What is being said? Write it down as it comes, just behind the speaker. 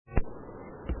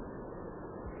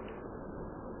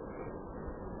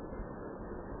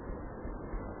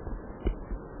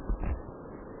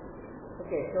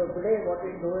Okay, so today what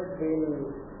we'll do is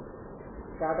we'll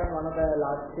start on one of the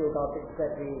last few topics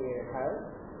that we have.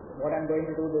 What I'm going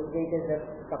to do this week is just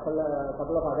couple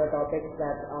of other topics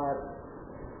that are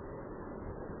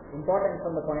important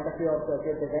from the point of view of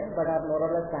circuit design, but are more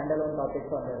or less standalone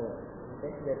topics on their own.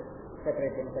 Okay, they're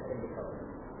separate things that can be covered.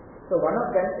 So one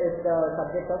of them is the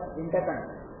subject of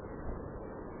interconnect.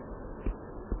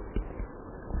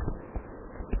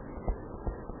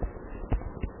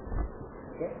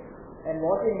 Okay, and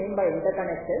what we mean by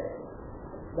interconnect is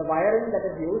the wiring that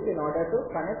is used in order to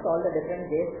connect all the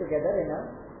different gates together in a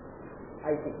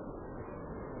IC.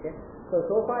 Okay,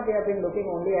 so far we have been looking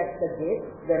only at the gates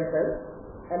themselves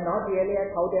and not really at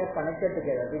how they are connected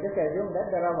together. We just assume that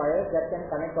there are wires that can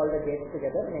connect all the gates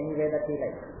together in any way that we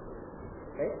like.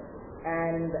 Right?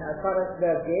 And as far as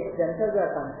the gates themselves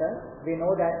are concerned, we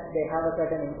know that they have a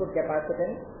certain input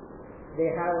capacitance,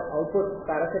 they have output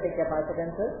parasitic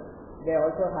capacitances, they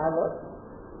also have a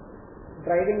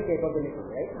driving capability,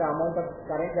 right? The amount of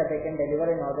current that they can deliver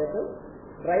in order to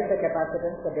drive the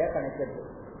capacitance that they are connected to.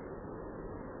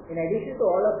 In addition to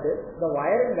all of this, the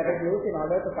wiring that is used in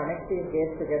order to connect these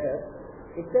gates together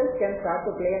itself can start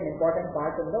to play an important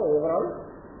part in the overall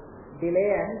delay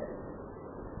and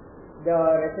the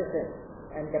resistance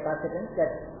and capacitance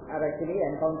that are actually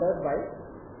encountered by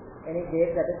any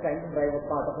gate that is trying to drive a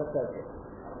part of a circuit.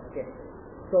 Okay.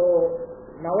 So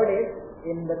nowadays,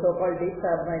 in the so-called deep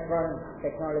submicron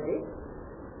technology,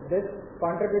 this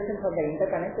contribution from the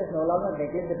interconnect is no longer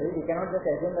negligible. We cannot just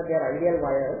assume that they are ideal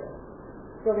wires.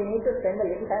 So we need to spend a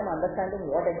little time understanding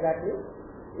what exactly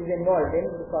is involved in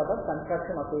the sort of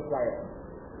construction of these wires.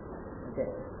 Okay.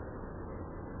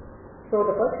 So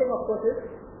the first thing, of course, is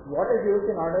what is used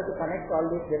in order to connect all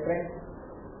these different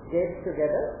gates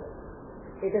together.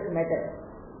 It is metal,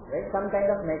 right? Some kind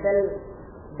of metal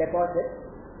deposit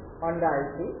on the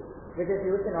IC, which is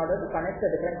used in order to connect the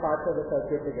different parts of the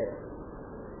circuit together.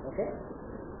 Okay.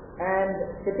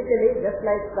 And typically, just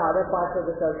like the other parts of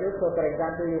the circuit, so for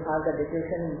example, you have the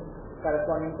diffusion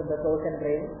corresponding to the source and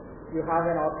drain, you have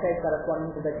an oxide corresponding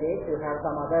to the gate, you have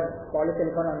some other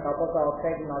polysilicon on top of the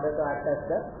oxide in order to act as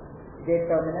the gate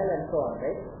terminal and so on,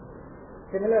 right?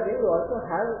 Similarly, you also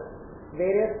have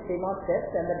various CMOS steps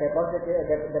and the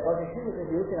deposition which is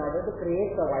used in order to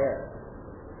create the wire.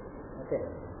 Okay.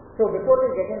 So before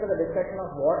we get into the discussion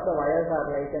of what the wires are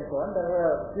like and so on, there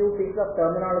are a few pieces of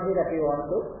terminology that we want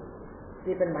to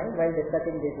keep in mind while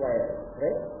discussing these wires,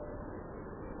 right?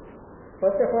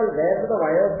 First of all, where do the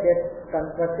wires get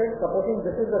constructed? Supposing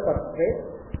this is the substrate,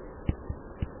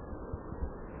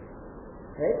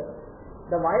 right?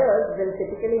 The wires will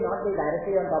typically not be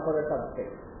directly on top of the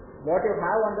substrate. What you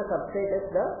have on the substrate is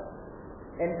the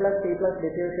N plus P plus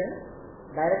diffusion.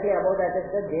 Directly above that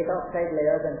is the gate oxide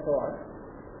layers and so on.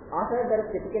 After that, there is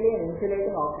typically an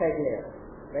insulating oxide layer,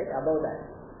 right, above that.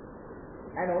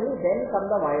 And only then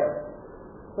come the wires.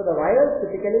 So the wires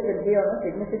typically will be on a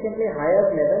significantly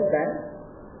higher level than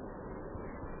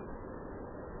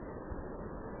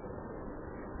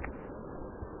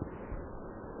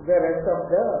the rest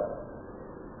of the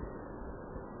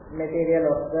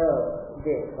material of the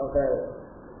gate, of the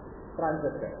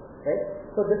transistor, right?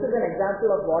 So this is an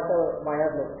example of what a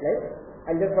wire looks like.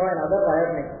 I'll just draw another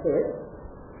wire next to it.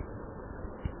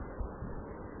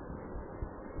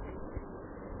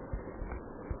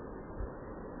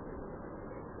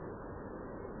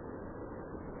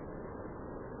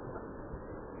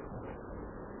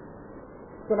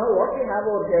 So now what we have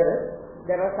over here is,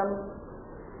 there are some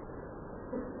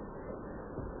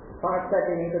parts that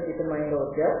we need to keep in mind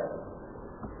over here.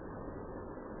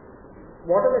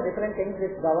 What are the different things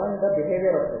which govern the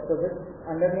behavior of this? So this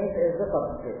underneath is the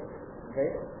substrate,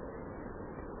 right?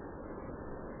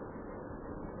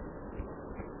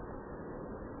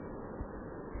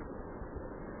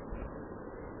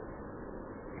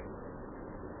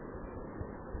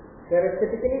 There is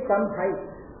typically some height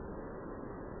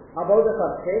above the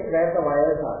substrate where the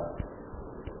wires are,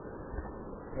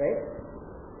 right?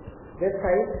 This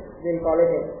height, we'll call it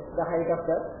the height of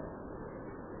the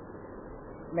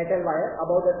metal wire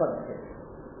above the substrate.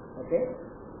 Okay.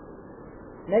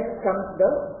 Next comes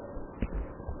the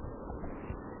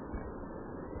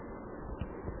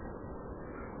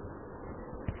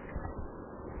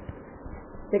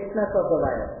thickness of the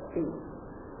wire, T.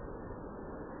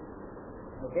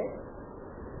 Okay.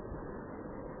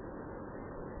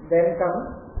 Then comes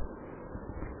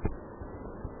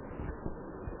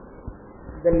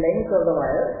the length of the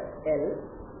wire, L,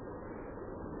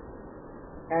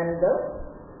 and the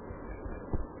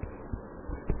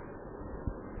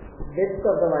width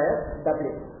of the wire,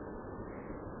 W.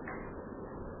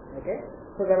 Okay.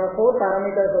 So there are 4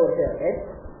 parameters over here, right?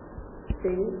 T,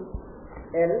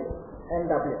 L and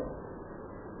W,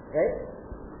 right?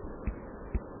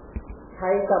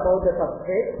 Height above the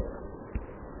substrate,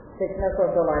 thickness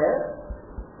of the wire,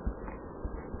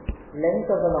 length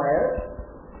of the wire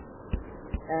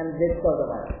and width of the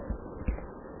wire,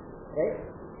 right?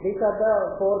 These are the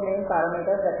four main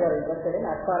parameters that you are interested in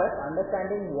as far as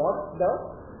understanding what the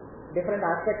different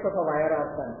aspects of a wire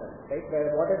are concerned, right?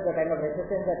 What is the kind of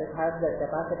resistance that it has, the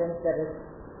capacitance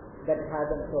that it has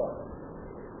and so on.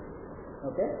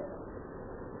 Okay?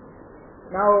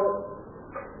 Now,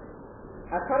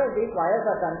 as far as these wires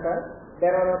are concerned,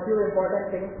 there are a few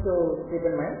important things to keep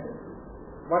in mind.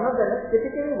 One of them is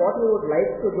typically what you would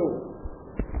like to do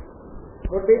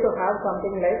would be to have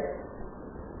something like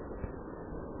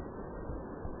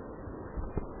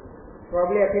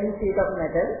probably a thin sheet of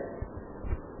metal,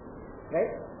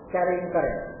 right, carrying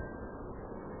current.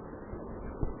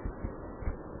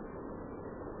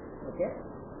 Okay.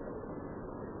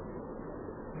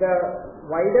 The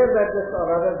wider that this, or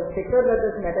rather the thicker that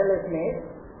this metal is made,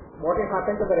 what will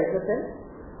happen to the resistance?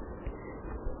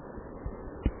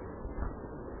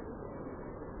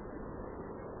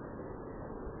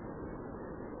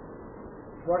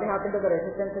 What will happen to the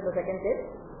resistance in the second case?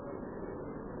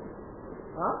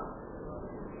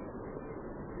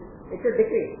 It should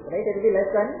decrease, right? It will be less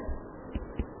than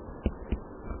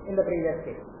in the previous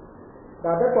case. The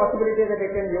other possibility that we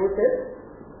can use is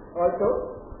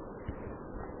also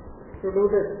to do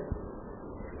this.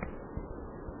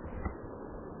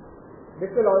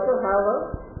 This will also have a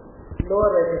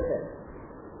lower resistance,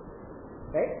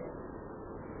 right?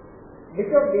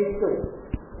 Which of these two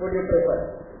would you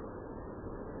prefer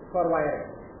for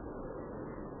wiring?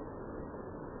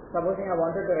 Supposing I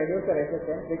wanted to reduce the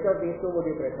resistance, which of these two would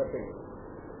you prefer to use?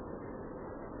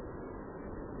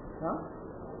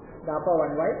 The upper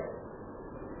one. Why?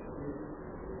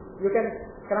 You can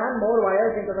cram more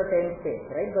wires into the same space,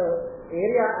 right? The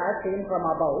area as seen from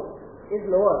above is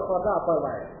lower for the upper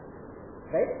wire,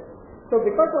 right? So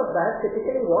because of that,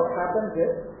 typically what happens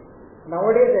is,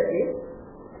 nowadays at least,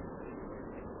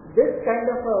 this kind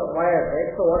of a wire,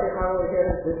 right? So what you have over here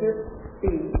is, this is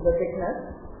T, the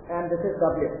thickness, and this is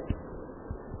W,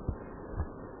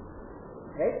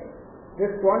 right?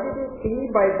 This quantity T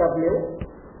by W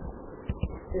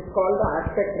is called the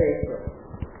aspect ratio,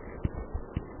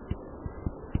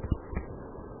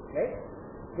 right?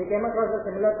 We came across a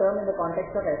similar term in the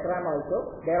context of SRAM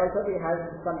also. There also we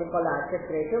have something called the aspect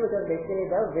ratio, which is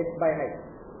basically the width by height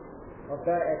of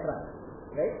the SRAM,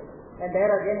 right? And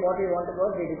there again what we wanted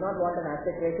was, we did not want an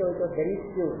aspect ratio which was very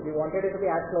skewed. We wanted it to be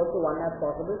as close to 1 as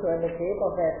possible, so that the shape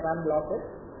of the SRAM block is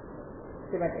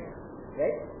symmetric,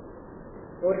 right?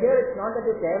 Over here it's not that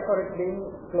you care for it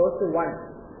being close to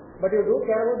 1, but you do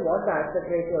care about what the aspect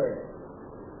ratio is,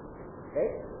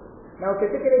 right? Now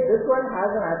typically this one has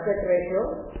an aspect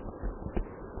ratio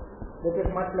which is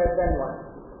much less than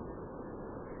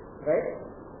 1, right?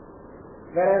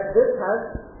 Whereas this has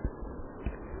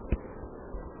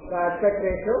the aspect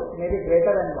ratio may be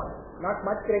greater than 1. Not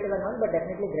much greater than 1, but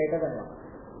definitely greater than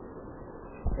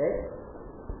 1. Right?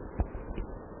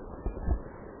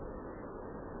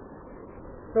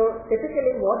 So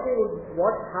typically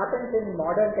what happens in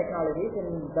modern technologies,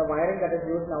 in the wiring that is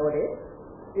used nowadays,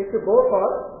 is to go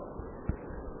for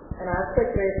an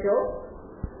aspect ratio,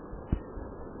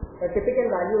 a typical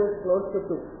value is close to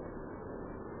 2.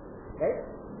 Right?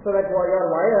 So that your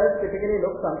wires typically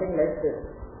look something like this.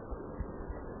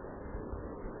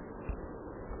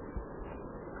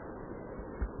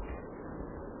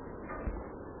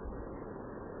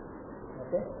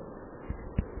 Okay.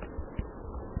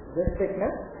 This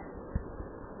thickness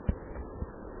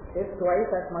is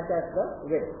twice as much as the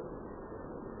width.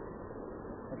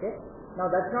 Okay.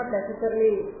 Now that's not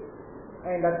necessarily,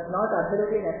 and that's not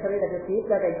absolutely necessary that you keep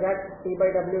that exact T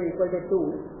by W equal to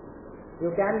 2.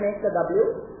 You can make the W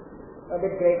a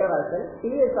bit greater as well.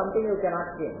 T is something you cannot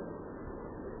change.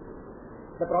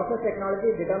 The process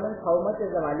technology determines how much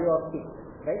is the value of T,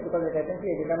 right? Because it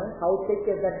essentially determines how thick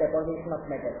is that deposition of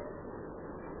metal.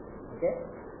 Okay.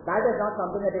 That is not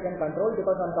something that you can control,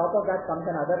 because on top of that comes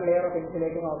another layer of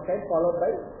insulating oxide followed by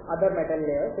other metal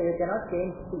layers, so you cannot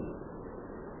change T.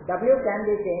 W can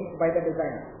be changed by the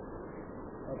designer.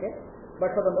 Okay.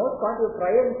 But for the most part you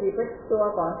try and keep it to a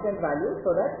constant value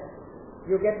so that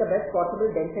you get the best possible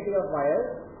density of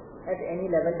wires at any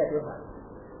level that you have.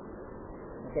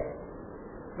 Okay.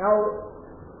 Now,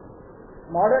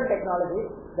 modern technology,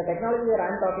 the technology that I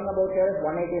am talking about here is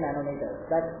 180 nanometers.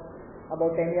 That's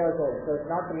about 10 years old. So it's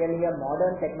not really a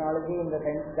modern technology in the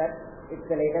sense that it's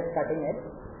the latest cutting edge.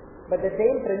 But the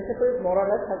same principles more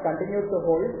or less have continued to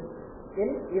hold in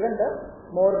even the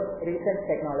more recent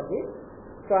technologies.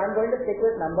 So I am going to stick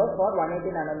with numbers for 180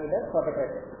 nanometers for the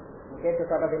present, okay, to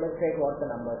sort of illustrate what the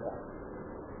numbers are.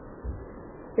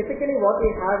 Typically what we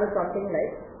have is something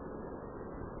like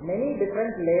many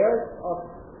different layers of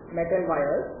metal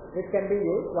wires which can be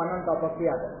used one on top of the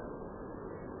other,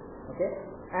 okay,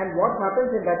 and what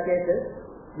happens in that case is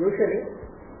usually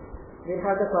we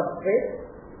have the substrate.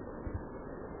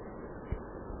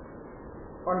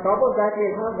 On top of that we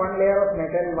have one layer of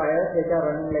metal wires which are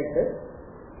running like this.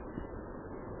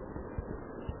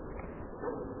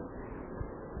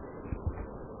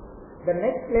 The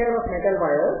next layer of metal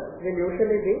wires will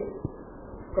usually be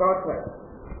crosswise.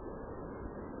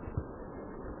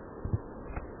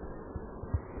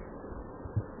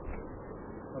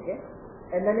 Okay,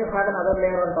 and then you have another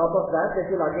layer on top of that which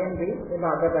will again be in the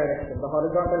other direction. The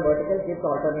horizontal vertical keeps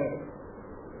alternating.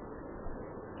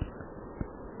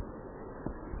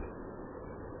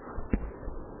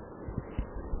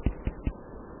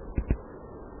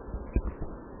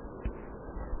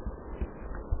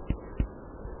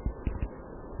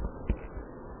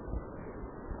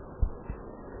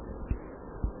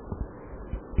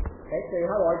 Right, so you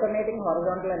have alternating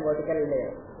horizontal and vertical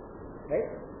layers. Right.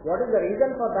 What is the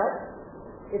reason for that?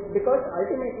 It's because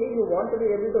ultimately you want to be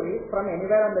able to reach from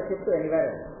anywhere on the chip to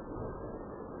anywhere else.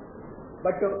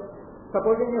 But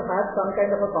supposing you have some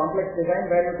kind of a complex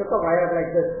design where you took a wire like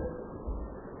this,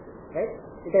 right?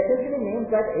 It essentially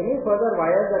means that any further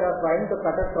wires that are trying to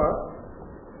cut across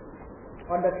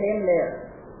on the same layer,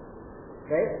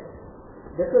 right?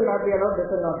 This will not be allowed,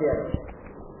 this will not be allowed.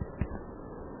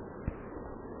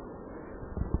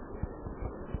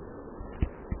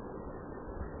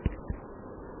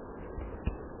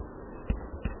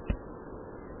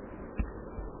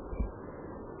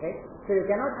 Right? So you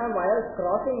cannot have wires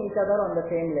crossing each other on the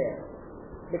same layer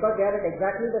because they are at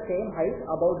exactly the same height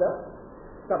above the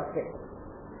substrate.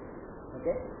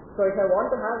 Okay? So if I want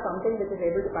to have something which is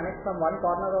able to connect from one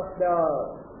corner of the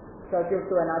circuit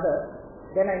to another,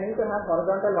 then I need to have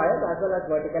horizontal wires as well as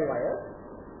vertical wires.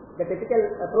 The typical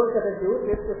approach that is used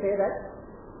is to say that,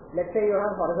 let's say you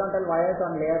have horizontal wires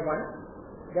on layer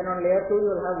 1, then on layer 2 you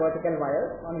will have vertical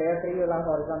wires, on layer 3 you will have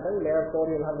horizontal, layer 4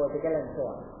 you will have vertical, and so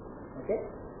on. Okay?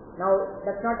 Now,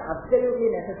 that's not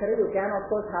absolutely necessary. You can of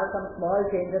course have some small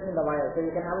changes in the wire. So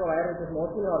you can have a wire which is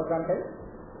mostly horizontal,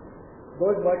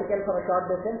 goes vertical for a short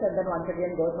distance, and then once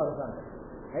again goes horizontal.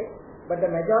 Right? But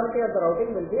the majority of the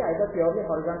routing will be either purely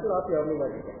horizontal or purely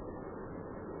vertical.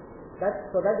 That's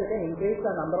so that you can increase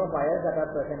the number of wires that are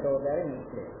present over there in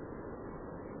each layer.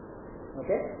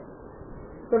 Okay?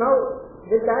 So now,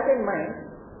 with that in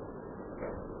mind,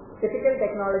 typical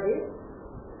technology,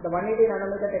 the 180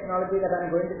 nanometer technology that I am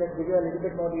going to just give you a little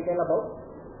bit more detail about,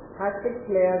 has 6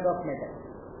 layers of metal.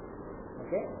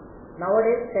 Okay?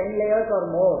 Nowadays 10 layers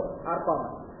or more are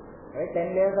common. Right?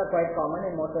 10 layers are quite common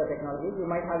in most of the technologies. You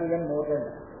might have even more than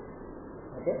that.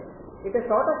 Okay? It is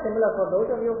sort of similar for those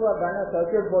of you who have done a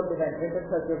circuit board design,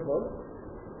 printed circuit board.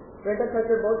 Printed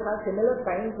circuit boards have similar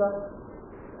kinds of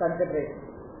considerations.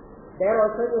 There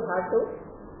also you have to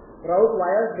route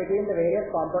wires between the various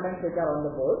components which are on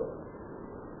the board.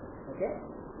 Okay,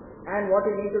 and what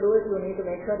you need to do is you need to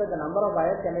make sure that the number of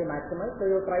wires can be maximized. So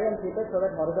you try and keep it so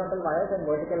that horizontal wires and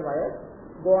vertical wires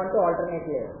go on to alternate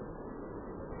layers.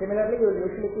 Similarly, you will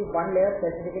usually keep one layer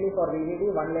specifically for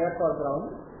VDD, one layer for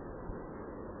ground,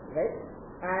 right?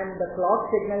 And the clock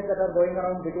signals that are going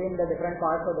around between the different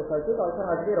parts of the circuit also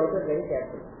have to be routed very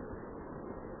carefully.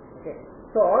 Okay,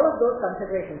 so all of those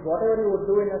considerations, whatever you would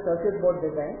do in a circuit board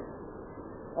design,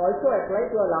 also apply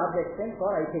to a large extent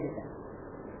for IC design.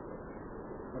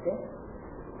 Okay.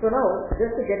 So now,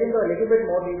 just to get into a little bit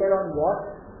more detail on what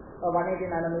a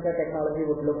 180 nanometer technology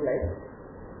would look like,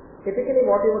 typically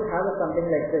what you would have is something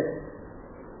like this.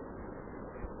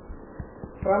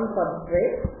 From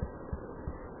substrate,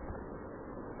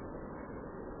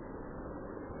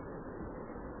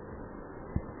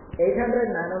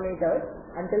 nanometers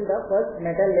until the first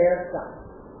metal layer starts.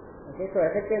 Okay, so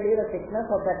effectively the thickness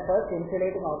of that first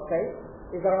insulating oxide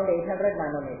is around 800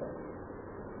 nanometers.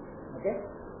 Okay.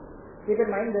 Keep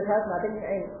in mind this has nothing,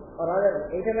 or rather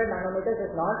 800 nanometers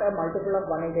is not a multiple of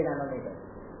 180 nanometers.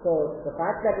 So the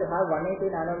fact that you have 180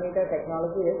 nanometer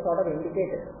technology is sort of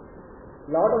indicated.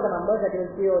 Lot of the numbers that you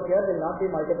will see over here will not be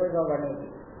multiples of 180.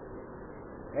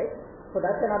 Right? So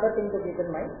that's another thing to keep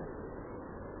in mind.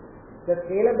 The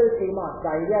scalable CMOS,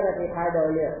 the idea that we had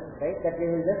earlier, right, that we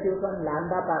will just use one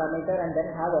lambda parameter and then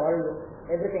have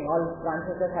everything, all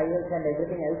transistors, IOs and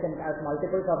everything else as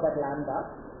multiples of that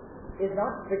lambda, is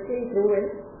not strictly true in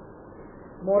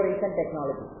more recent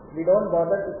technology. We don't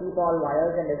bother to keep all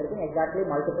wires and everything exactly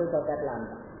multiples of that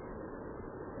lambda.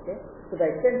 Okay? To the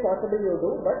extent possible you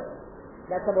do, but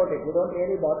that's about it. You don't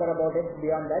really bother about it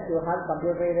beyond that. You have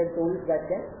computer-aided tools that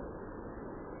can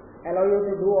allow you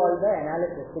to do all the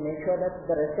analysis to make sure that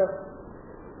the rest of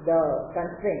the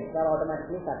constraints are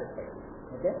automatically satisfied.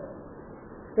 Okay?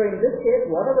 So in this case,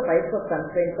 what are the types of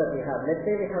constraints that we have? Let's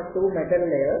say we have two metal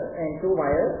layers and two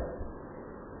wires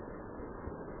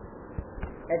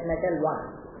at metal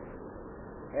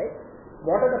 1. Right?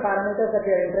 What are the parameters that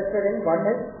we are interested in? One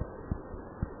is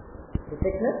the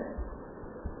thickness,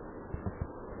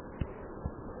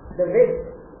 the width,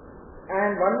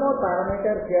 and one more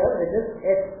parameter here which is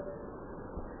h,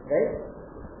 right?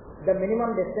 The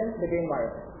minimum distance between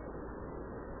wires.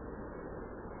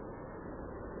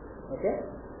 Okay?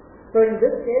 So in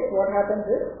this case what happens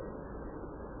is,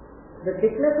 the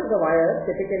thickness of the wire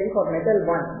typically for metal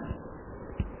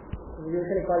 1,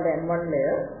 usually called the N1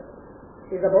 layer,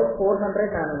 is about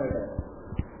 400 nanometers.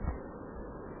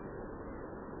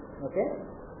 Okay?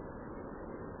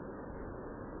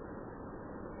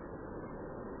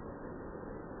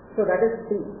 So that is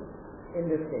T in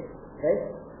this case, right?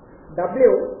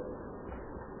 W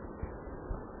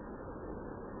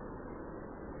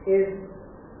is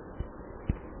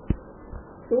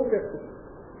 250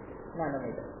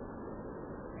 nanometers,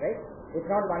 right? It's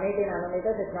not 180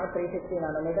 nanometers, it's not 360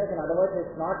 nanometers. In other words,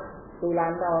 it's not 2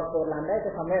 lambda or 4 lambda,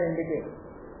 it's somewhere in between.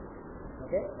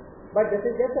 Okay? But this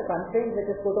is just a constraint which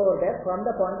is put over there from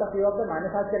the point of view of the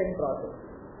manufacturing process.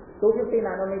 250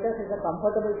 nanometers is a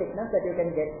comfortable thickness that you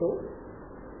can get to,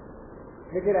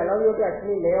 which will allow you to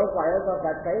actually lay out wires of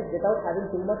that size without having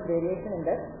too much variation in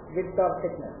the width or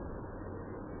thickness.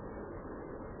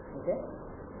 Okay?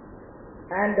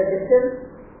 And the distance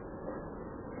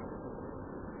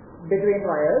between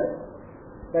wires,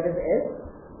 that is S,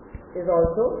 is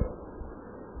also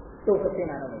 250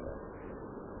 nanometers.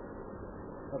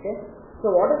 Okay?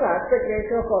 So what is the aspect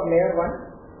ratio for layer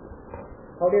 1?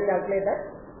 How do you calculate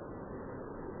that?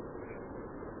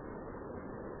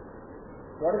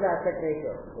 What is the aspect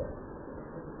ratio?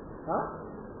 Huh?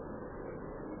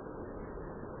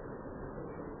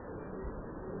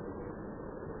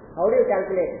 How do you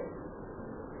calculate it?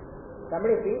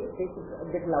 Somebody speak a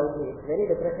bit loudly. It's very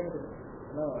depressing to me.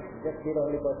 No, just be the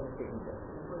only person speaking there.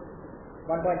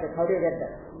 1.6. How do you get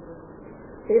that?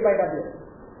 T by W.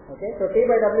 Okay, so T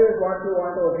by W is what you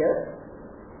want over here.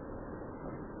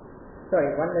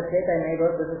 Sorry, one mistake I made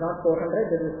was this is not 400,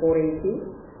 this is 480.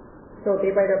 So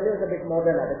T by W is a bit more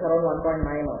than that. It's around 1.9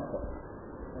 or so.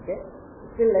 Okay,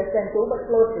 still less than 2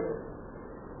 but close to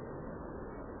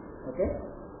 2. Okay.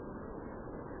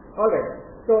 Alright.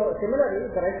 So similarly,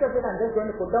 the rest of it I'm just going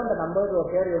to put down the numbers over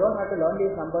here. You don't have to learn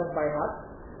these numbers by heart.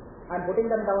 I'm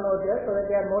putting them down over here so that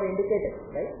they are more indicative,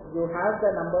 right? You have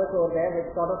the numbers over there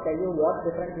which sort of tell you what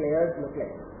different layers look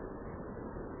like.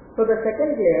 So the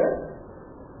second layer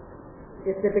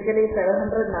is typically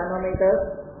 700 nanometers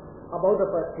above the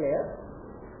first layer.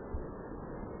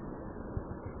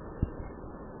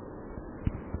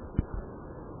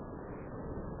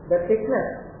 The thickness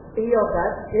T of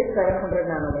that is 700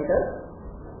 nanometers.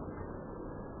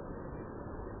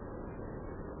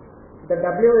 The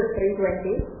W is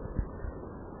 320.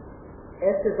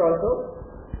 S is also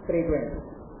 320.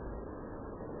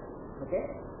 Okay.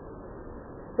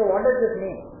 So what does this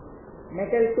mean?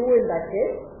 Metal 2 in that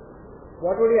case,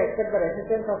 what would you expect the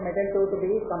resistance of metal 2 to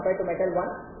be compared to metal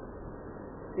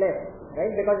 1? Less, right?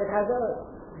 Because it has a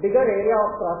bigger area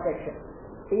of cross section.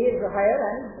 T is higher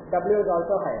and W is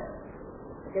also higher.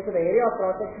 Okay, so the area of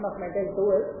cross section of metal 2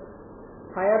 is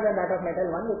higher than that of metal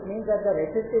 1, which means that the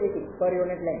resistivity per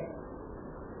unit length,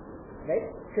 right,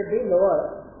 should be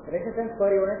lower. Resistance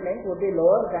per unit length would be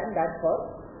lower than that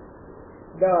for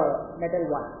the metal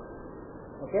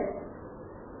 1. Okay.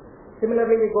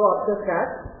 Similarly, we go up the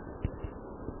stack.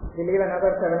 We leave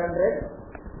another 700.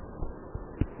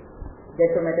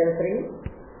 Get to metal 3,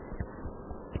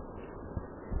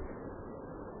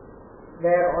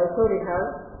 where also we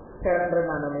have 700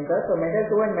 nanometers. So metal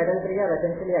 2 and metal 3 are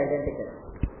essentially identical.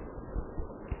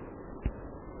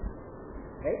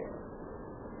 Right?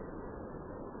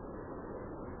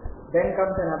 Then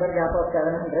comes another gap of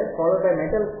 700, followed by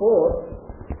metal 4,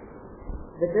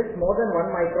 which is more than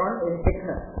 1 micron in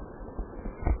thickness.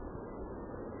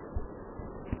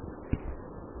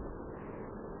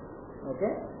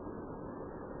 Okay?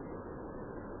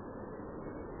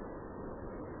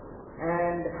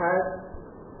 And has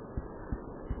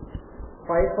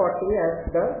 540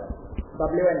 as the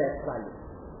W and S value.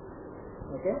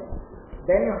 Okay?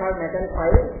 Then you have metal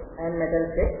 5 and metal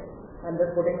 6. I'm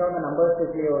just putting down the numbers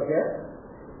quickly over here.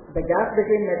 The gap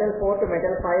between metal 4 to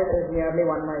metal 5 is nearly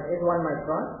 1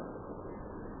 micron,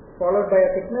 followed by a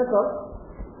thickness of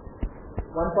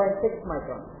 1.6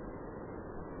 micron.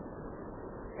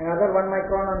 Another 1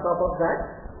 micron on top of that,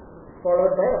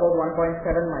 followed by about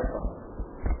 1.7 micron,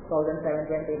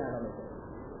 1720 nanometers.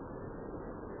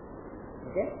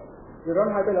 Okay? You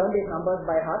don't have to learn these numbers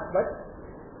by heart, but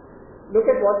look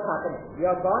at what's happening. You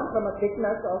have gone from a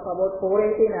thickness of about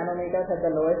 480 nanometers at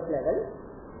the lowest level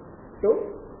to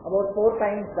about 4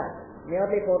 times that,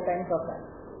 nearly 4 times of that.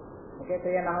 Okay,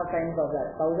 3.5 times of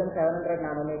that, 1700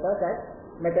 nanometers at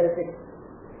metal 6.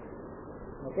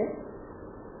 Okay?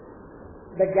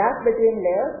 The gap between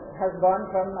layers has gone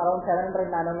from around 700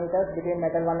 nanometers between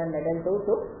metal 1 and metal 2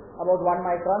 to about 1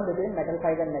 micron between metal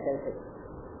 5 and metal 6.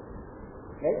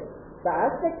 Right? The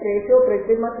aspect ratio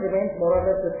pretty much remains more or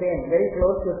less the same, very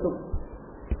close to 2.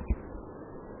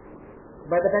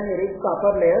 By the time you reach the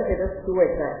upper layers, it is 2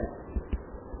 exactly.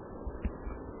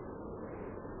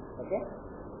 Okay?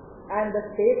 And the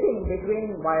spacing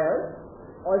between wires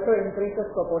also increases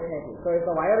proportionately. So if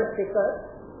the wire is thicker,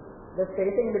 the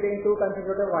spacing between two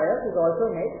consecutive wires is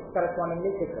also made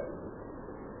correspondingly thicker.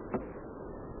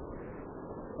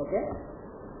 Okay?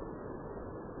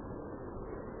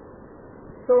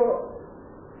 So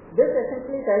this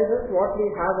essentially tells us what we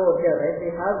have over here, right?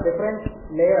 We have different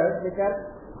layers which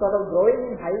are sort of growing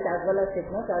in height as well as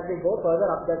thickness as we go further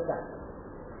up the stack.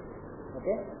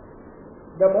 Okay?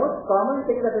 The most common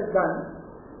thing that is done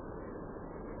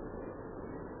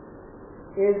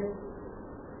is,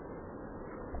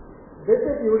 this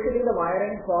is usually the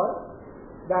wiring for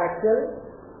the actual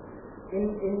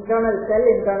internal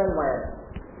wire.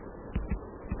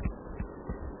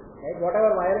 Right?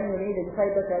 Whatever wiring you need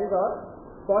inside the cells, or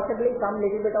possibly some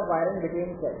little bit of wiring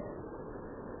between cells.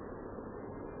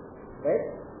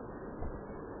 Right?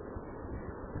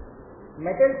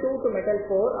 Metal 2 to metal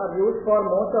 4 are used for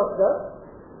most of the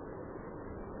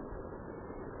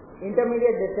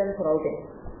intermediate distance routing.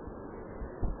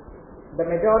 The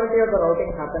majority of the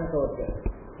routing happens over here.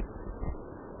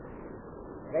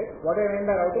 Right? What do I mean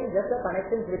by routing? Just the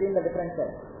connections between the different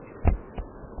cells.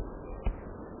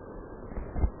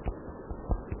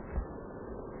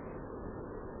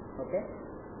 Okay?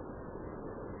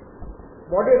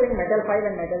 What do you think metal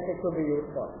 5 and metal 6 would be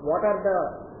used for? What is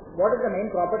the main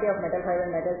property of metal 5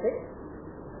 and metal 6?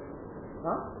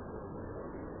 Huh?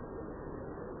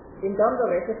 In terms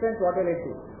of resistance, what will it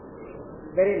do?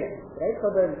 Very less, right? So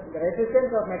the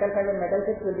resistance of metal 5 and metal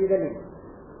 6 will be the least.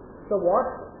 So what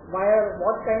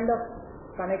kind of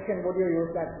connection would you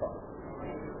use that for?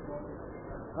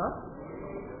 Huh?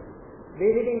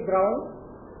 VDD, ground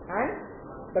and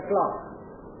the clock.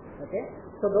 Okay?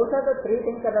 So those are the three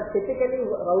things that are typically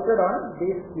routed on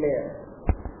these layers.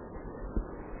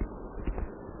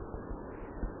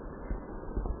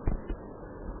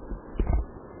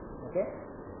 Okay?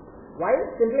 Why?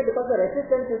 Simply because the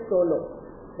resistance is so low.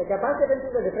 The capacitance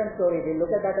is a different story. We'll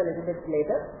look at that a little bit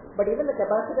later. But even the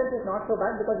capacitance is not so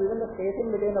bad, because even the spacing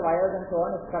between the wires and so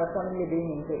on is correspondingly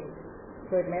being increased.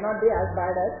 So it may not be as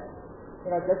bad as,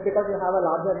 just because you have a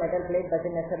larger metal plate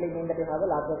doesn't necessarily mean that you have a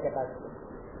larger capacitance.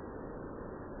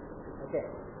 Okay.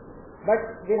 But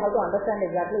we'll have to understand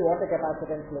exactly what the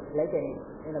capacitance looks like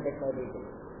in a bit more detail.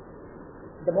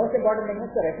 The most important thing is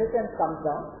the resistance comes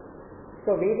down.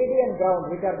 So VDD and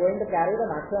ground, which are going to carry the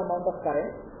maximum amount of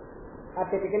current, are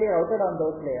typically routed on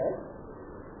those layers,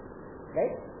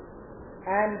 right?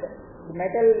 And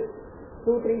metal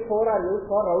 2, 3, 4 are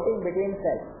used for routing between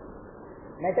cells.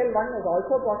 Metal 1 is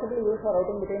also possibly used for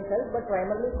routing between cells, but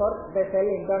primarily for the cell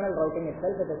internal routing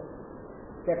itself, it is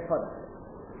kept for that.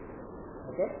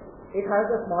 Okay? It has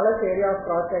the smallest area of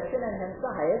cross section and hence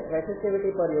the highest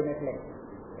resistivity per unit length,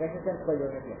 resistance per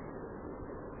unit length.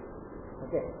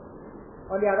 Okay?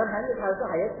 On the other hand, it has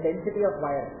the highest density of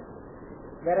wires.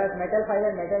 Whereas metal 5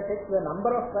 and metal 6, the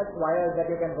number of such wires that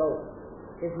you can route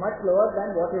is much lower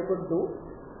than what you could do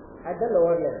at the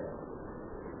lower level.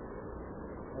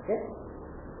 Okay?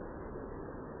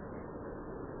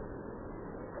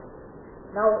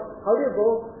 Now, how do you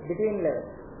go between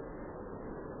levels?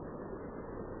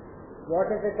 What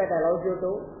is it that allows you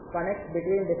to connect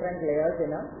between different layers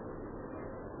in a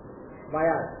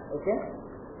wire? Okay?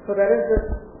 So there is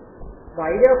this, the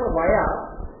idea of a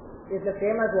wire is the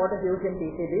same as what is used in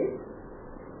PCB.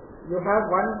 You have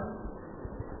one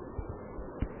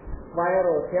wire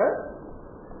over here.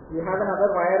 You have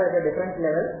another wire at a different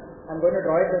level. I'm going to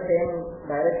draw it the same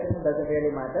direction, doesn't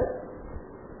really matter.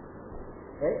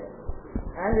 Right?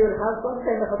 And you will have some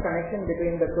kind of a connection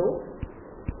between the two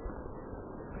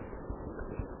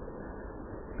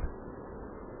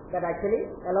that actually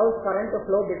allows current to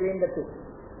flow between the two.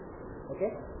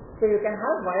 Okay? So you can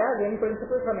have wires in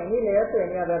principle from any layer to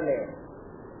any other layer.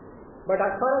 But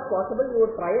as far as possible, you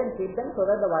would try and keep them so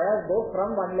that the wires go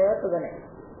from one layer to the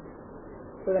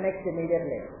next immediate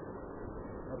layer.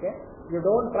 Okay? You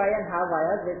don't try and have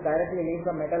wires which directly lead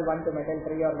from metal 1 to metal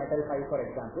 3 or metal 5, for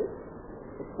example.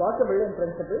 It's possible in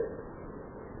principle,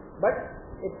 but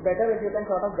it's better if you can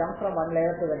sort of jump from one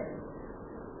layer to the next.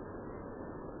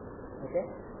 Okay?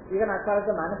 Even as far as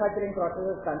the manufacturing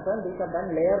process is concerned, these are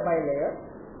done layer by layer.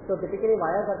 So typically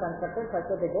wires are constructed such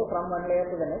that they go from one layer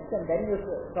to the next, and then you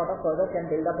sort of further can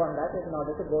build up on that in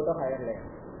order to go to higher layers.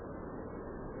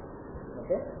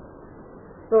 Okay?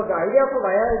 So the idea of a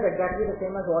wire is exactly the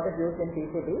same as what is used in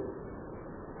PCB.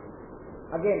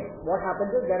 Again, what happens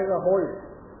is there is a hole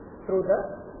through the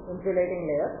insulating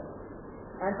layer,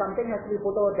 and something has to be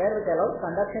put over there which allows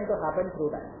conduction to happen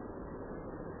through that,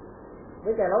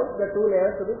 which allows the two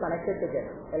layers to be connected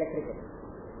together electrically.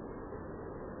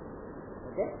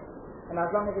 Okay? And as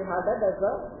long as you have that, there's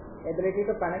the ability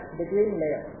to connect between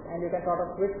layers, and you can sort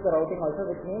of switch the routing also,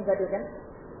 which means that you can,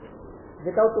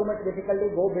 without too much difficulty,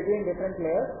 go between different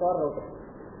layers for routing.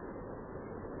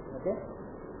 Okay?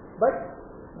 But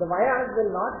the wires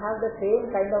will not have the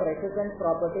same kind of resistance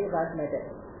properties as metal.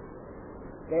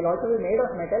 They will also be made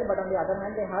of metal, but on the other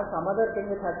hand, they have some other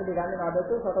thing which has to be done in order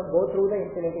to sort of go through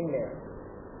the insulating layer.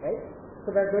 Right?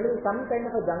 So there's going to be some kind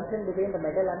of a junction between the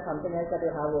metal and something else that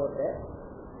you have over there.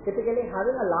 Typically,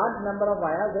 having a large number of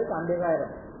wires is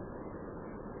undesirable.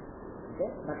 Okay?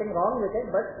 Nothing wrong with it,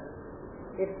 but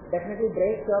it definitely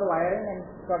breaks your wiring and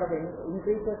sort of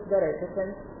increases the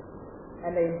resistance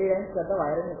and the impedance that the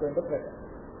wiring is going to present.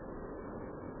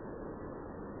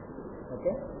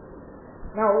 Okay?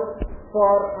 Now,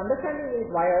 for understanding these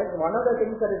wires, one of the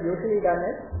things that is usually done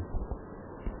is,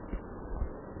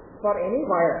 for any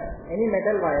wire, any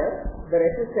metal wire, the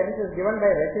resistance is given by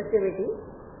resistivity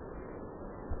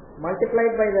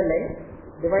multiplied by the length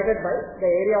divided by the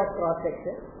area of cross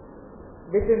section,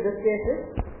 which in this case is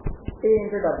T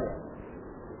into W.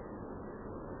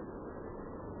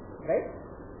 Right?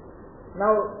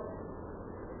 Now,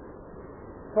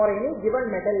 for any given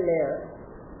metal layer,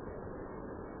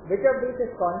 which of these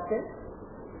is constant?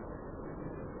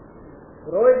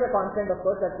 Rho is a constant, of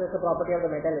course, that's just a property of the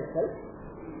metal itself.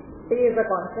 T is a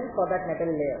constant for that metal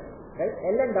layer. Right?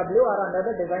 L and W are under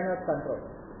the designer's control.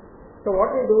 So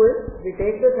what we do is, we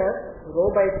take this as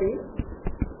rho by T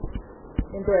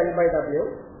into L by W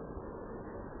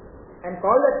and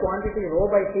call that quantity rho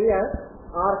by T as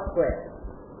R square.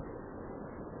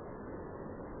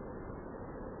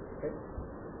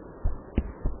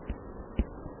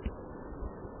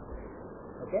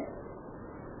 Okay?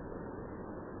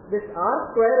 This R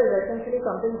square is essentially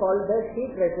something called the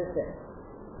sheet resistance.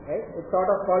 Right? It's sort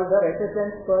of called the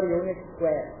resistance per unit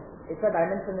square. It's a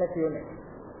dimensionless unit.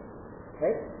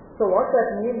 Right? So what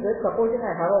that means is, supposing I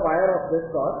have a wire of this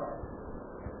sort,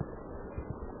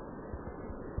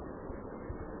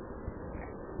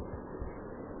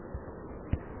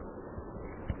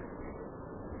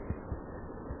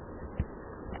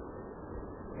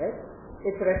 right?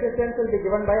 Its resistance will be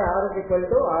given by R is equal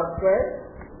to R square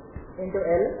into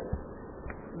L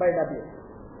by W.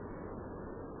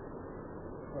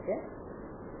 Okay?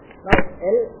 Now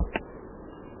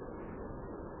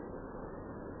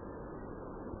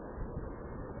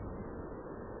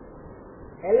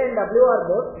L and W are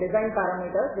both design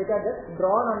parameters which are just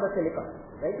drawn on the silicon.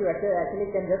 Right? You actually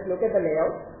can just look at the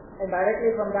layout and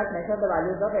directly from that measure the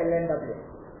values of L and W.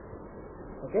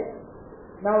 Okay?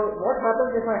 Now what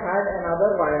happens if I had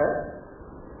another wire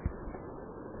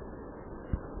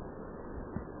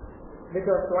which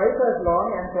was twice as long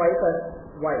and twice as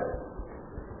wide?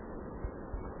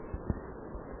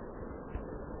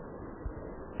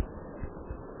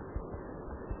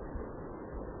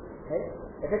 Right?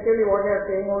 Effectively what we are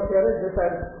saying over here is this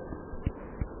as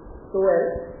 2L,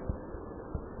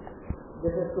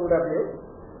 this is 2W.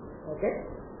 Okay?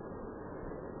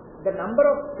 The number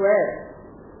of squares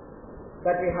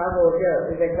that we have over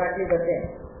here is exactly the same.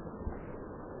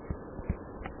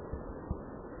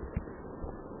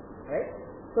 Right?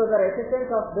 So the resistance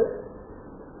of this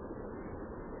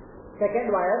second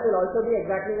wire will also be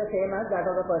exactly the same as that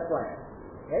of the first wire.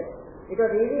 Right? It was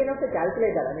easy enough to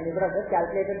calculate that. I mean, you could have just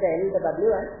calculated the L, the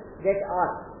W and get R.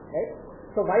 Right?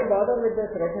 So why bother with this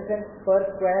resistance per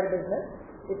square business?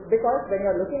 It's because when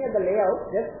you are looking at the layout,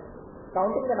 just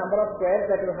counting the number of squares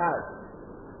that you have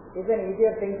is an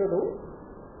easier thing to do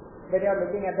when you are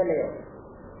looking at the layout.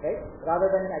 Right? Rather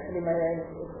than actually,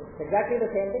 it's exactly the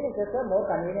same thing, it's just a more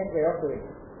convenient way of doing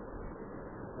it.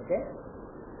 Okay?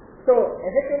 So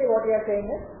effectively what we are saying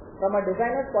is, from a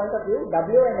designer's point of view,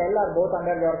 W and L are both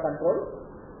under your control.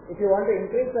 If you want to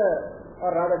increase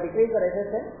or rather decrease the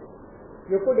resistance,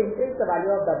 you could increase the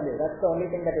value of W. That's the only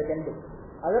thing that you can do.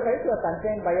 Otherwise, you are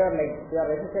constrained by your length. Your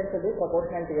resistance will be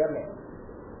proportional to your length.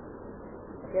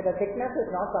 Okay, the thickness is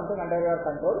not something under your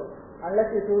control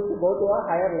unless you choose to go to a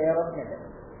higher layer of metal.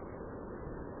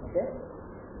 Okay.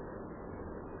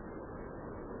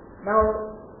 Now,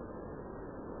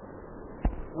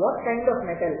 what kind of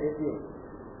metal is used?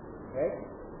 Right?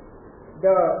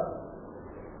 The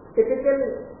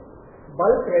typical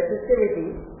bulk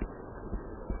resistivity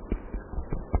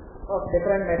of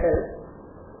different metals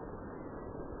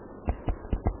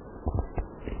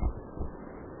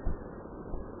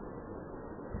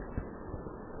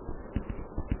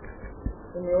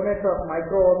in units of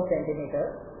micro ohm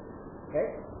centimeter,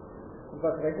 right?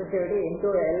 Because resistivity into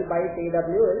L by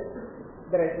TW is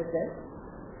the resistance.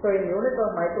 So in units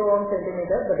of micro ohm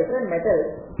centimeter, the different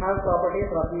metals have properties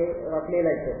roughly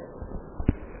like this.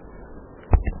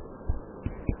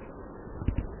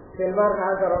 Silver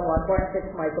has around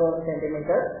 1.6 micro ohm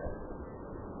centimeter.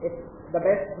 It's the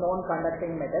best known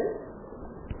conducting metal.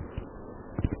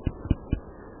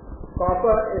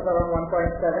 Copper is around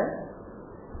 1.7.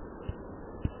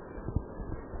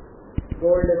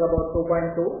 Gold is about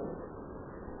 2.2.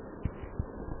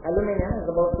 Aluminum is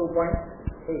about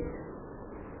 2.8.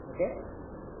 Okay.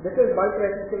 This is bulk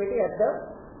resistivity at the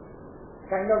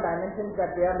kind of dimensions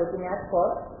that we are looking at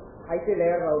for IC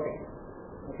layer routing.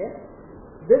 Okay.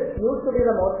 This used to be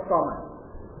the most common.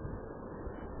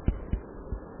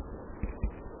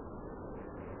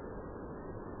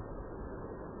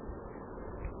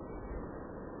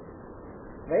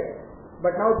 Right?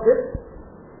 But now this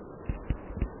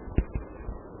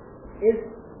is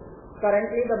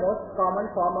currently the most common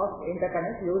form of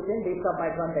interconnect used in deep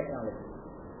submicron technology.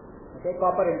 Okay,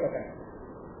 copper interconnect.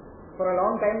 For a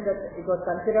long time it was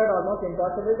considered almost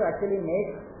impossible to actually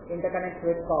make interconnects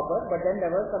with copper, but then there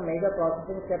were some major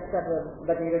processing steps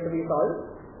that needed to be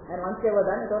solved, and once they were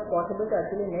done, it was possible to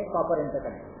actually make copper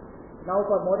interconnects. Now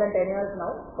for more than 10 years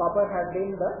now, copper has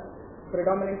been the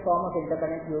predominant form of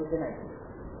interconnect used in IC.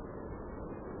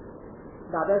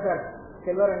 The others are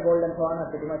silver and gold and so on are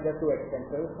pretty much just too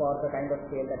expensive for the kind of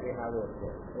scale that we have over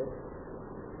here. Right?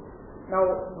 Now,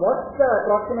 what's the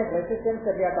approximate resistance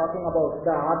that we are talking about?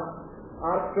 The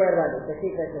R square value, the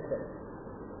sheet resistance.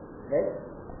 Right?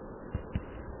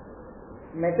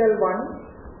 Metal 1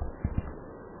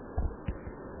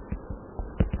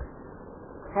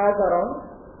 has around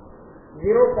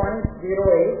 0.08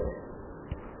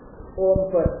 ohm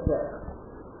per square.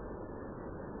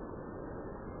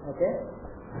 Okay?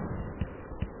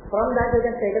 From that you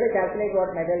can straight away calculate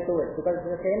what metal 2 is, because it's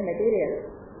the same material,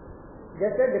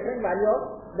 just a different value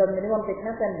of the minimum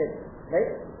thickness and width,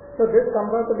 right? So this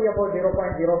comes out to be about 0.05,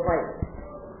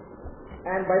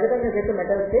 and by the time you get to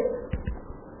metal 6,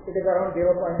 it is around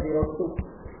 0.02.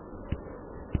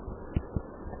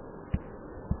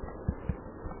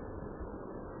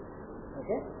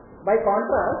 Okay. By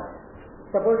contrast,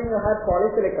 supposing you have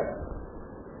polysilicon,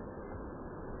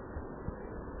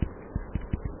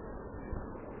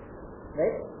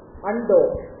 right,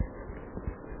 undoped.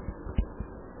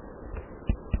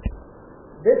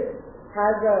 This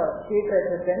has a sheet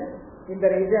resistance in the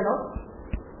region of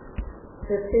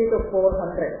 50 to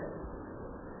 400.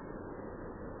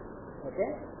 Okay.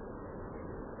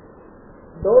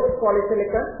 Doped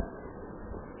polysilicon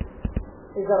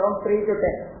is around 3 to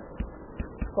 10.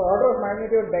 So order of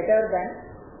magnitude better than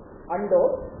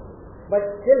undoped, but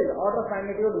still order of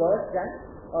magnitude worse than,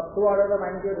 or 2 orders of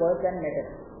magnitude worse than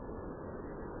metal.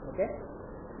 Okay,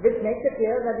 which makes it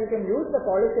clear that you can use the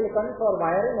polysilicon for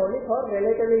wiring only for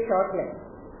relatively short length.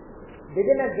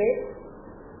 Within a gate,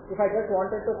 if I just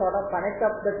wanted to sort of connect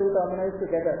up the two terminals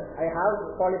together, I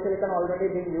have polysilicon already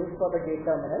being used for the gate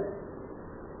terminal.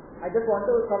 I just want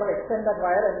to sort of extend that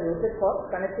wire and use it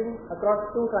for connecting across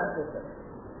two transistors.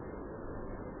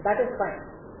 That is fine.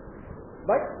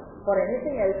 But for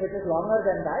anything else which is longer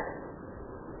than that,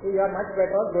 you are much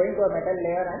better off going to a metal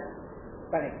layer and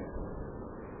connecting.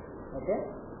 Okay.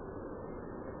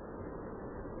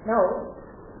 Now,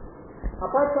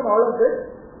 apart from all of this,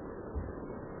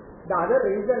 the other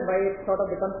reason why it sort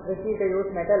of becomes tricky to use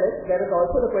metal is there is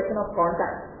also the question of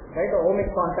contact, right? The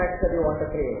ohmic contacts that you want to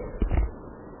create,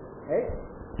 right?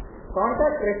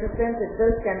 Contact resistance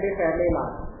itself can be fairly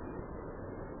large.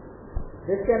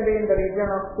 This can be in the region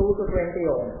of 2 to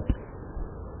 20 ohms.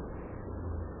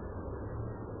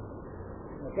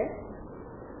 Okay.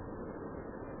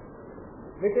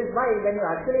 Which is why when you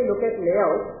actually look at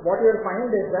layout, what you will find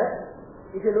is that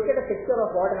if you look at a picture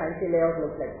of what an IC layout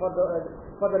looks like, for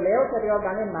the layouts that you have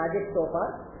done in Magic so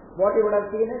far, what you would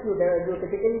have seen is you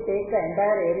typically take the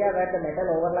entire area where the metal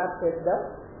overlaps with the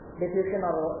diffusion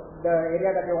or the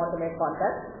area that you want to make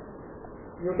contact.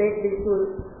 You take these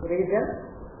two regions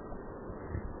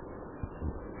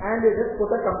and you just put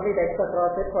a complete X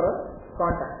across it for a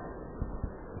contact.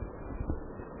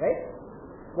 Right?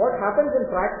 What happens in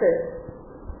practice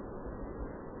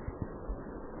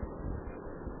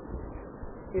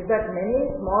is that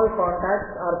many small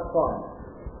contacts are formed.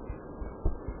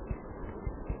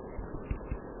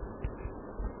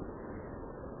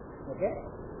 Okay?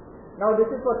 Now this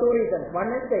is for two reasons.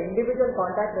 One is the individual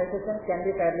contact resistance can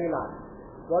be fairly large.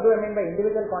 What do I mean by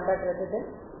individual contact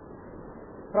resistance?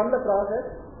 From the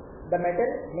process, the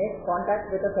metal makes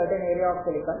contact with a certain area of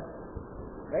silicon.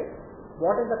 Right?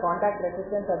 What is the contact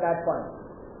resistance at that point?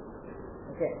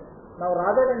 Okay. Now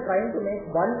rather than trying to make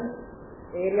one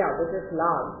area which is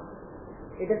large,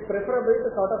 it is preferable to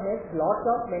sort of make lots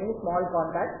of many small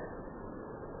contacts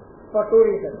for two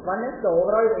reasons. One is the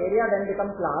overall area then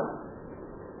becomes large,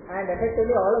 and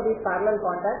effectively all of these parallel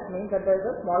contacts means that there is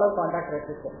a smaller contact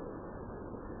resistance.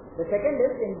 The second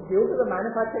is, due to the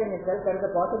manufacturing itself, there is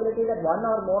a possibility that one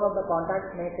or more of the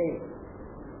contacts may fail.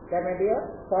 There may be a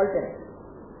fault in it.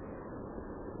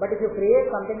 But if you create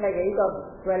something like 8 or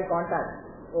 12 contacts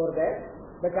over there,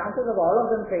 the chances of all of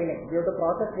them failing due to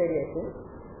process variation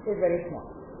is very small.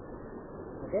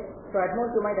 Okay? So at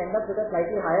most you might end up with a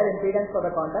slightly higher impedance for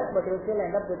the contact, but you will still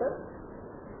end up with a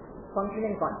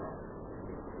functioning contact.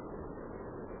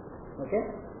 Okay?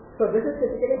 So this is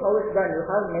typically how it's done. You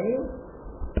have many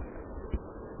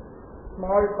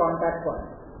small contact points.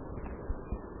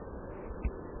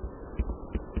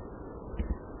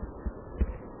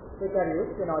 Which are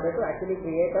used in order to actually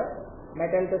create a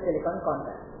metal to silicon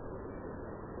contact.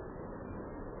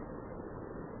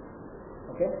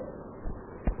 Okay?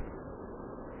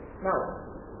 Now,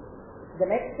 the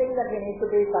next thing that we need to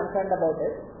be concerned about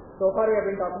is, so far we have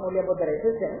been talking only about the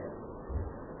resistance,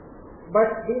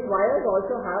 but these wires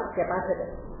also have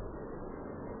capacitance.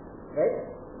 Right?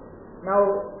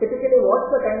 Now, typically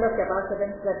what's the kind of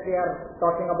capacitance that we are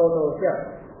talking about over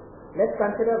here? Let's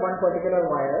consider one particular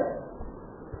wire.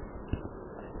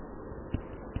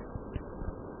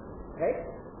 Right?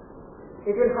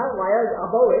 It will have wires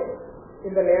above it,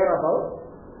 in the layer above,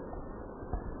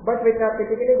 but which are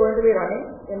typically going to be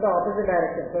running in the opposite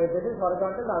direction. So if this is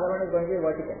horizontal, the other one is going to be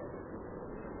vertical.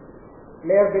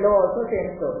 Layer below also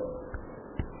same story.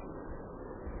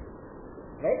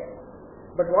 Right?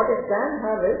 But what it can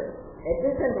have is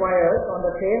adjacent wires on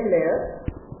the same layer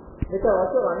which are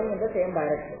also running in the same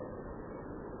direction.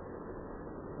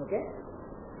 Okay?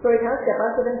 So it has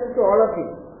capacitances to all of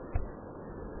these.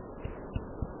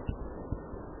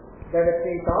 That is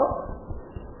C top,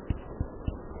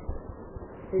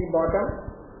 C bottom,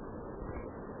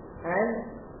 and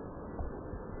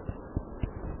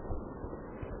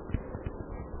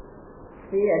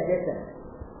C adjacent.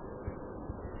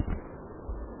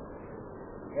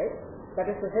 Right?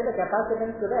 That is to say the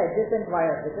capacitance to the adjacent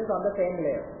wire which is on the same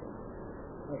layer.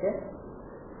 Okay?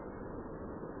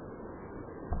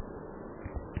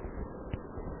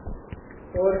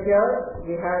 Over here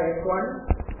we have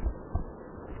S1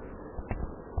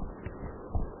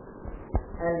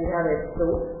 and we have S2,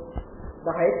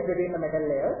 the height between the metal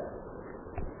layers.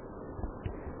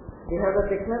 We have the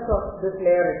thickness of this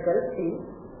layer itself, T,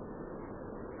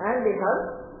 and we have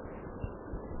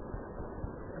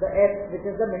the S, which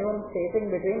is the minimum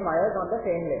spacing between wires on the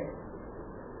same layer.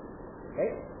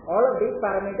 Right? All of these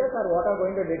parameters are what are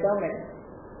going to determine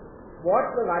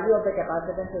what the value of the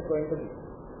capacitance is going to be.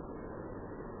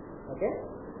 Okay?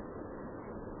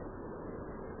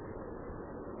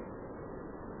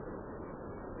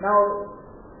 Now,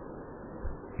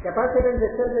 capacitance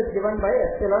itself is given by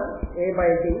epsilon A by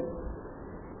T,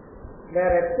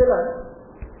 where epsilon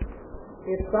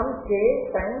is some K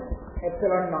times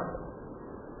epsilon naught.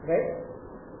 Right?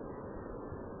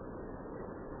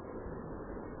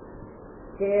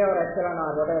 K or epsilon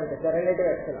R, whatever it is, the relative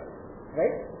epsilon.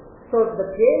 Right? So the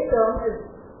K term is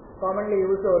commonly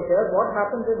used over here. What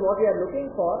happens is, what we are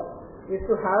looking for is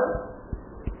to have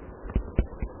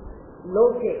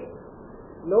low K,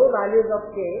 low values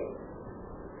of K,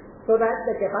 so that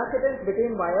the capacitance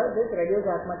between wires is reduced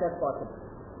as much as possible.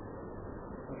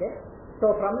 Okay?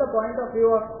 So from the point of view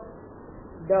of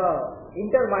the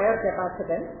inter-wire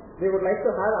capacitance, we would like to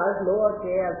have as low a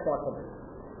K as possible.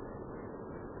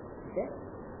 Okay?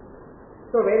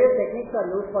 So various techniques are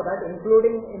used for that,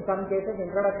 including in some cases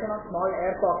introduction of small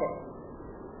air pockets,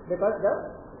 because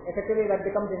effectively that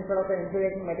becomes, instead of an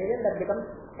insulating material, that becomes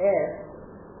air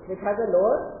which has a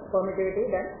lower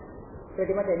permittivity than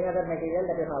pretty much any other material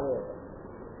that you have over there.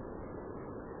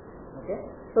 Okay?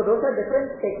 So those are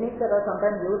different techniques that are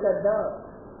sometimes used at the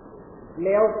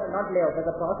at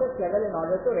the process level in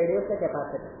order to reduce the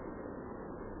capacitance.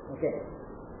 Okay.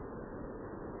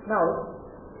 Now,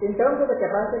 in terms of the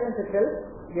capacitance itself,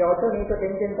 we also need to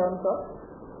think in terms of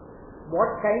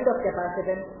what kind of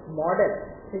capacitance model,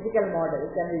 physical model,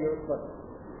 can we use for this.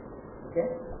 Okay.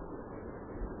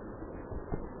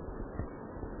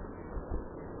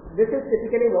 This is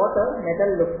typically what a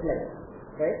metal looks like,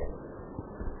 right?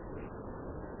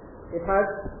 It has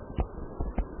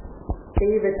T,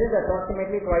 which is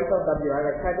approximately twice of W. I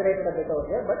have exaggerated a bit over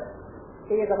here, but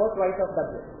T is about twice of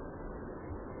W,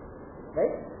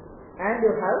 right? And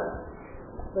you have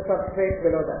the substrate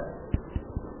below that.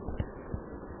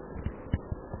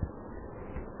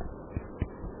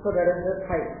 So there is this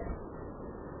height.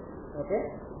 Okay.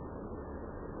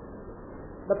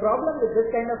 The problem with this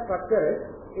kind of structure is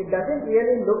it doesn't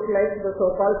really look like the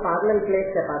so-called parallel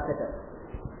plate capacitor.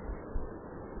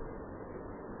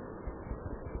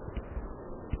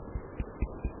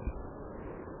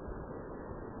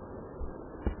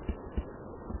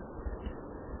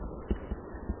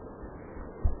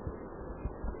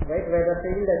 Right, where the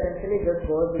field essentially just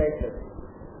goes like this.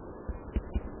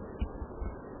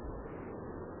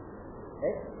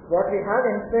 Right? What we have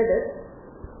instead is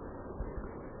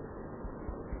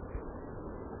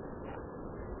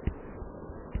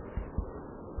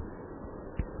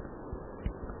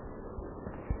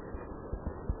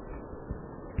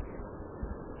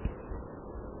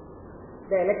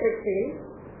the electric field.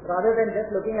 Rather than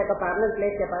just looking like a parallel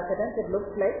plate capacitance, it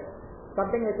looks like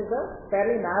something which is a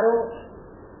fairly narrow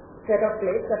set of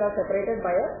plates that are separated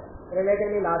by a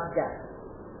relatively large gap.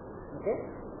 Okay,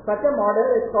 such a model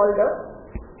is called a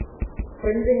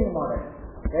fringing model.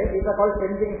 Right, these are called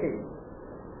fringing fields.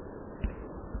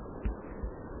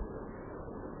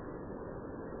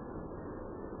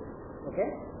 Okay.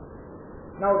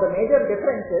 Now the major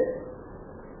difference is,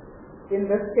 in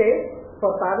this case,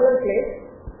 for parallel plates,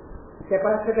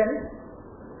 capacitance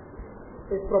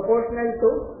is proportional to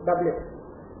W.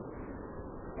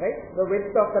 Right, the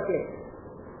width of the plate.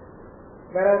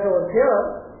 Whereas over here,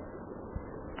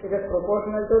 it is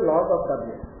proportional to log of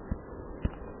W.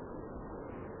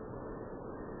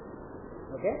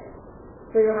 Okay,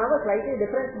 so you have a slightly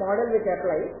different model which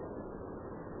applies.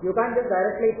 You can't just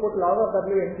directly put log of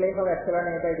W in place of epsilon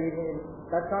A by D.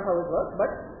 That's not how it works. But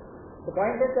the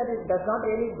point is that it does not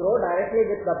really grow directly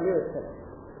with W itself.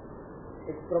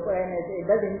 It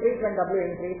does increase when W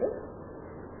increases,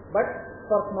 but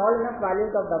for small enough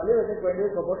values of W, it is going to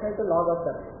be proportional to log of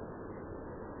W.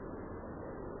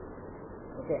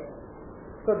 Okay.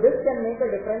 So this can make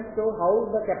a difference to how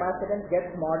the capacitance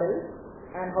gets modeled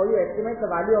and how you estimate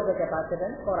the value of the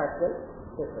capacitance for actual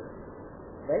systems.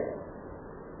 Right?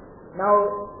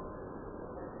 Now,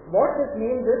 what this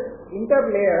means is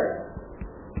interlayer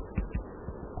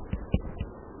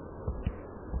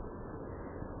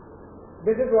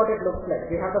this is what it looks like.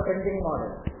 We have the fringing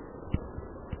model.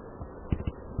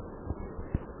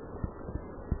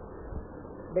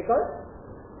 Because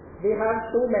we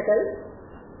have two metals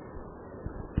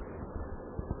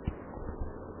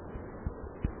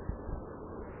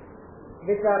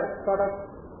which are sort of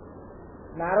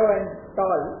narrow and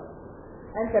tall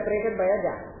and separated by a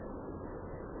gap.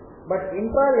 But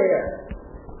intra-layer,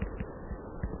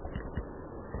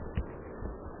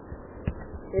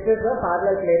 it is a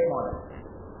parallel plate model.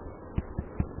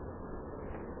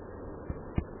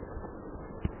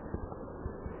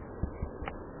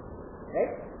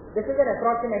 Right? This is an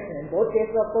approximation. In both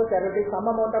cases, of course, there will be some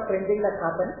amount of fringing that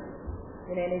happens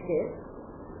in any case.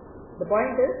 The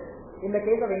point is, in the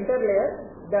case of interlayer,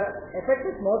 the effect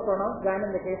is more pronounced than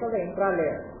in the case of the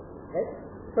intra-layer. Right?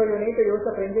 So you need to use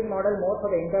the fringing model more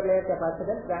for the interlayer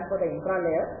capacitance than for the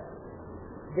intra-layer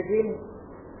between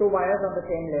two wires on the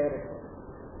same layer.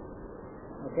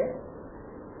 Okay?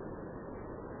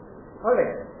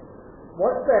 Alright.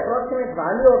 What's the approximate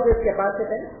value of this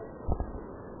capacitance?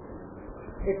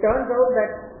 It turns out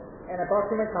that an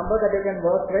approximate number that you can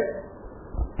work with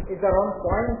is around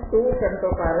 0.2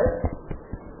 femtofarads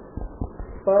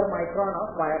per micron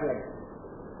of wire length.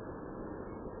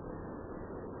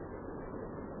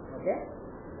 Okay?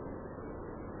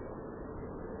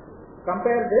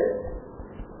 Compare this.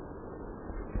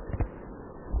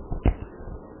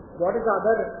 What is the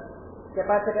other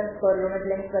capacitance per unit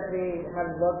length that we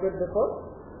have worked with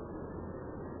before?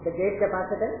 The gate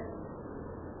capacitance.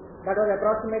 That was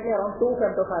approximately around 2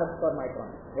 femtofarads per micron,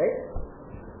 right?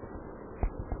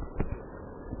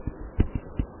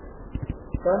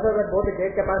 Turns out that both the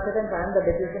gate capacitance and the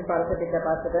diffusion parasitic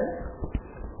capacitance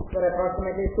were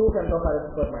approximately 2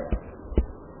 femtofarads per micron.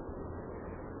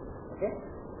 Okay?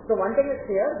 So one thing is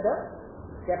clear, the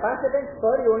capacitance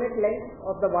per unit length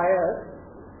of the wire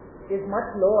is much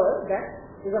lower than,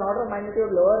 is an order of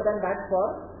magnitude lower than that for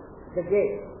the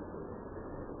gate.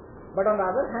 But on the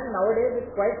other hand, nowadays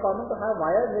it's quite common to have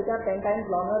wires which are 10 times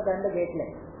longer than the gate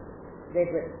length,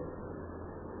 gate width.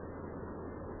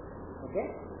 Okay?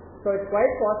 So it's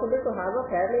quite possible to have a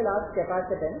fairly large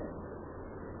capacitance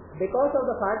because of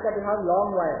the fact that you have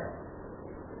long wires.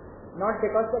 Not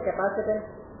because the capacitance,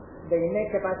 the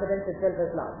innate capacitance itself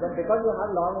is large, but because you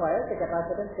have long wires, the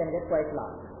capacitance can get quite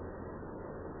large.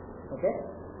 Okay?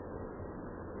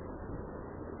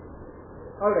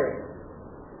 Alright.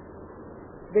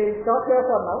 We'll stop here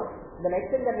for now. The next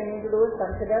thing that we need to do is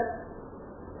consider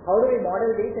how do we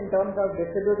model these in terms of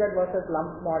distributed versus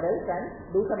lumped models and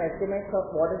do some estimates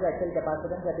of what is the actual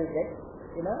capacitance that we get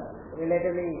in a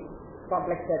relatively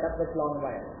complex setup with long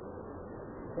wires.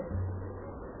 Okay?